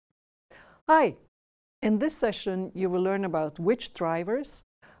Hi! In this session, you will learn about which drivers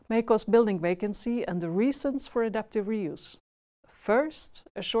may cause building vacancy and the reasons for adaptive reuse. First,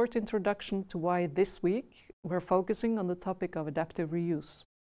 a short introduction to why this week we're focusing on the topic of adaptive reuse.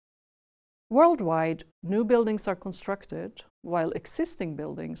 Worldwide, new buildings are constructed while existing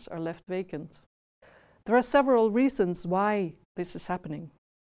buildings are left vacant. There are several reasons why this is happening.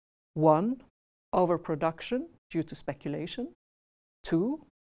 1. Overproduction due to speculation. 2.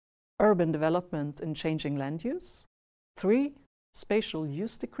 Urban development and changing land use. 3. Spatial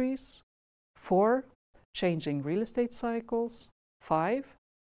use decrease. 4. Changing real estate cycles. 5.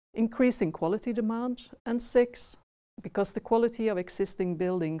 Increasing quality demand. And 6. Because the quality of existing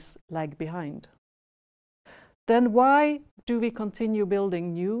buildings lag behind. Then why do we continue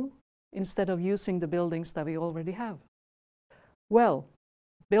building new instead of using the buildings that we already have? Well,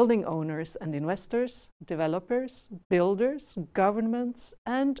 building owners and investors, developers, builders, governments,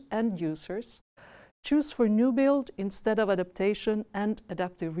 and end users choose for new build instead of adaptation and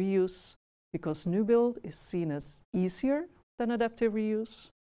adaptive reuse because new build is seen as easier than adaptive reuse,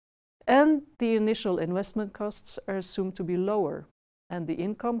 and the initial investment costs are assumed to be lower and the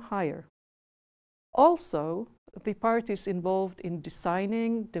income higher. Also, the parties involved in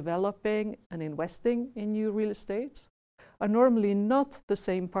designing, developing, and investing in new real estate are normally not the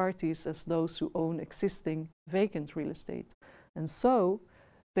same parties as those who own existing vacant real estate, and so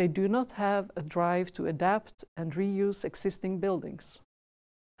they do not have a drive to adapt and reuse existing buildings.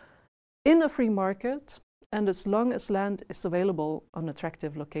 In a free market, and as long as land is available on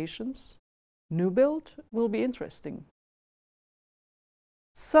attractive locations, new build will be interesting.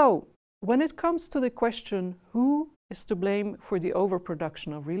 So, when it comes to the question who is to blame for the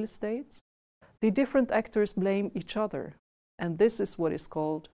overproduction of real estate, the different actors blame each other, and this is what is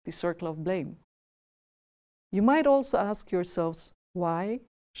called the circle of blame. You might also ask yourselves, why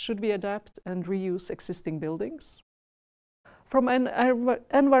should we adapt and reuse existing buildings? From an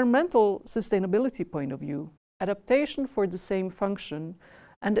environmental sustainability point of view, adaptation for the same function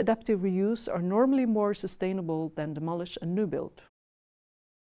and adaptive reuse are normally more sustainable than demolish and new build.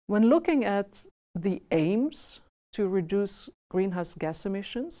 When looking at the aims to reduce greenhouse gas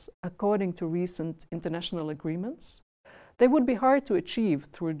emissions, according to recent international agreements, they would be hard to achieve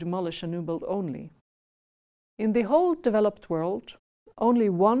through demolish and new build only. In the whole developed world, only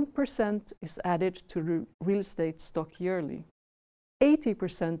 1% is added to the real estate stock yearly.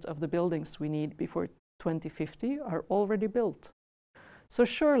 80% of the buildings we need before 2050 are already built. So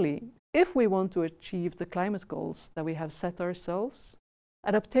surely, if we want to achieve the climate goals that we have set ourselves,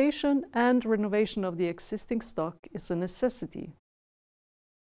 adaptation and renovation of the existing stock is a necessity.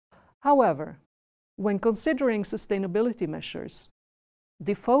 However, when considering sustainability measures,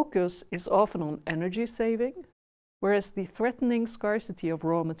 the focus is often on energy saving, whereas the threatening scarcity of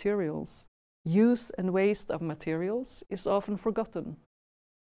raw materials, use and waste of materials is often forgotten.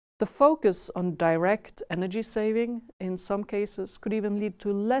 The focus on direct energy saving in some cases could even lead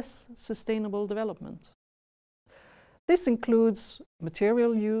to less sustainable development. This includes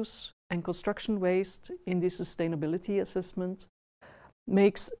material use and construction waste in the sustainability assessment,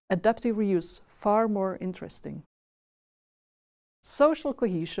 makes adaptive reuse far more interesting. Social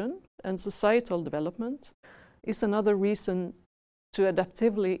cohesion and societal development is another reason to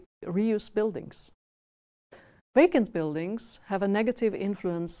adaptively reuse buildings. Vacant buildings have a negative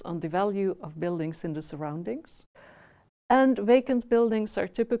influence on the value of buildings in the surroundings, and vacant buildings are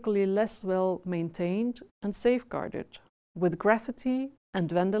typically less well maintained and safeguarded, with graffiti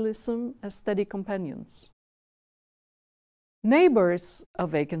and vandalism as steady companions. Neighbors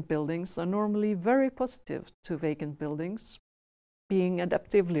of vacant buildings are normally very positive to vacant buildings being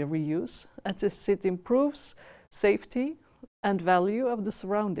adaptively reused, as it improves safety and value of the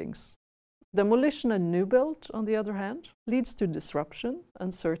surroundings. Demolition and new build, on the other hand, leads to disruption,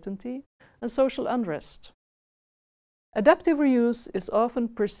 uncertainty, and social unrest. Adaptive reuse is often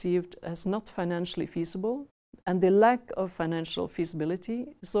perceived as not financially feasible, and the lack of financial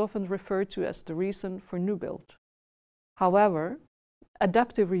feasibility is often referred to as the reason for new build. However,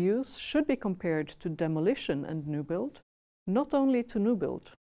 adaptive reuse should be compared to demolition and new build, not only to new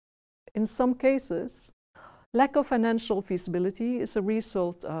build. In some cases, lack of financial feasibility is a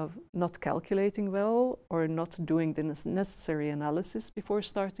result of not calculating well or not doing the necessary analysis before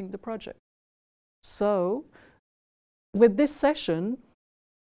starting the project. So, with this session,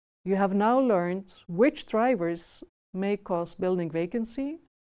 you have now learned which drivers may cause building vacancy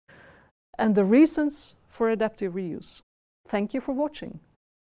and the reasons for adaptive reuse. Thank you for watching.